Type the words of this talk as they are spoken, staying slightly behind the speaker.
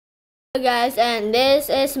Hello guys, and this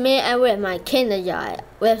is me and with my Kinder Joy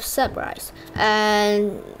with surprise,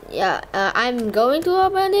 and yeah, I'm going to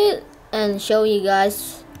open it and show you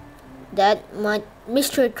guys that my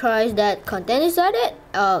mystery toys that contain inside it.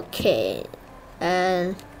 Okay,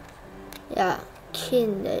 and yeah,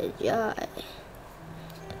 Kinder Joy,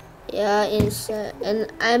 yeah, inside,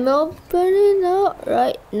 and I'm opening it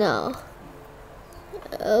right now.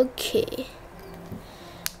 Okay.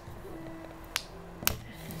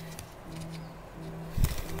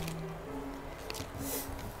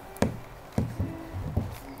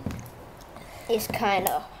 It's kind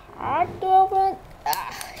of hard to open.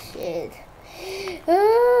 Shit.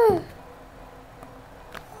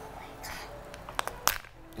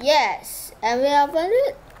 Yes, and we open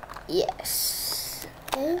it. Yes.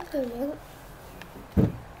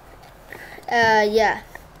 Yeah.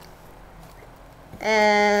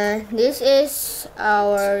 And this is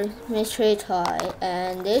our mystery toy,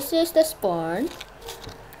 and this is the spawn.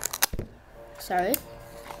 Sorry.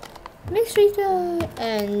 Mystery toy,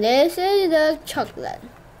 and this is the chocolate.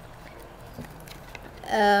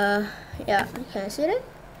 Yeah, can you see it?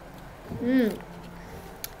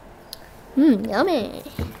 Yummy.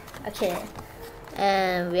 Okay,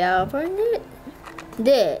 and we are opening it.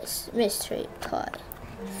 This mystery toy.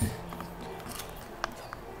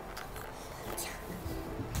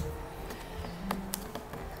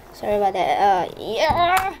 Sorry about that.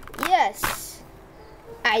 Yeah, yes,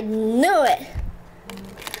 I knew it.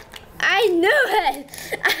 I knew it!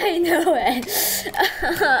 I knew it!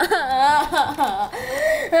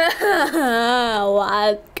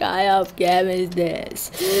 What kind of game is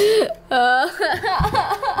this?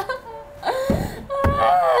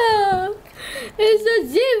 It's a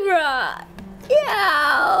zebra!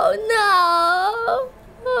 Yeah, no!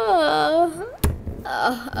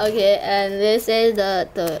 Okay, and this is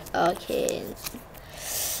the okay.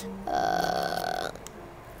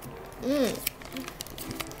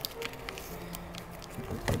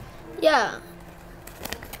 Yeah.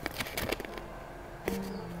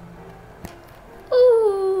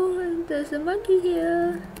 Oh, there's a monkey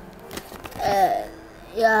here.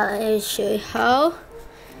 Yeah, I'll show you how.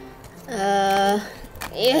 Yeah.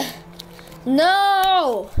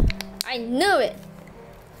 No! I knew it!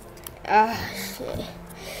 Shit.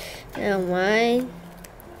 Never mind.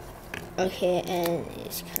 Okay, and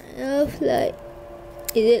it's kind of like...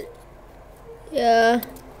 Is it? Yeah.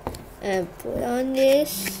 And put on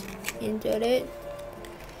this into it.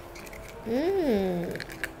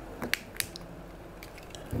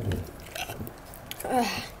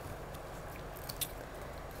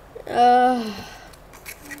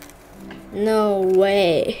 No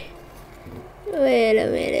way. Wait a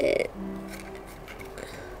minute.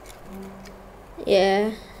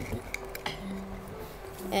 Yeah.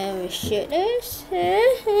 And we shoot this.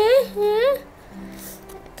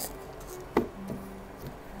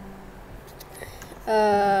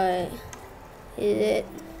 Is it?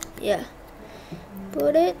 Yeah.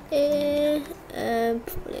 Put it in and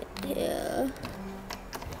put it here.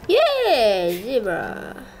 Yay,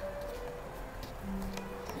 zebra.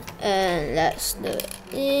 And let's do it.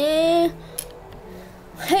 Yeah.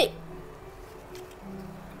 Hey.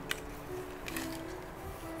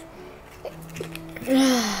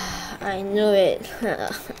 I knew it.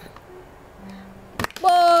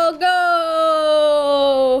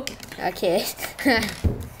 Go! Okay.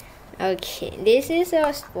 Okay, this is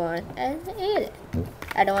our spawn and eat it.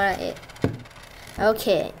 I don't wanna eat.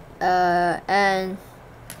 Okay, and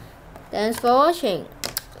thanks for watching.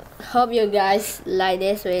 Hope you guys like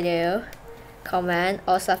this video, comment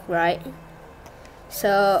or subscribe.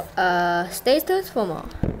 So stay tuned for more.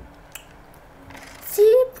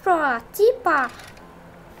 Zebra.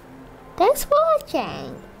 Thanks for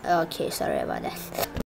watching. Okay, sorry about that.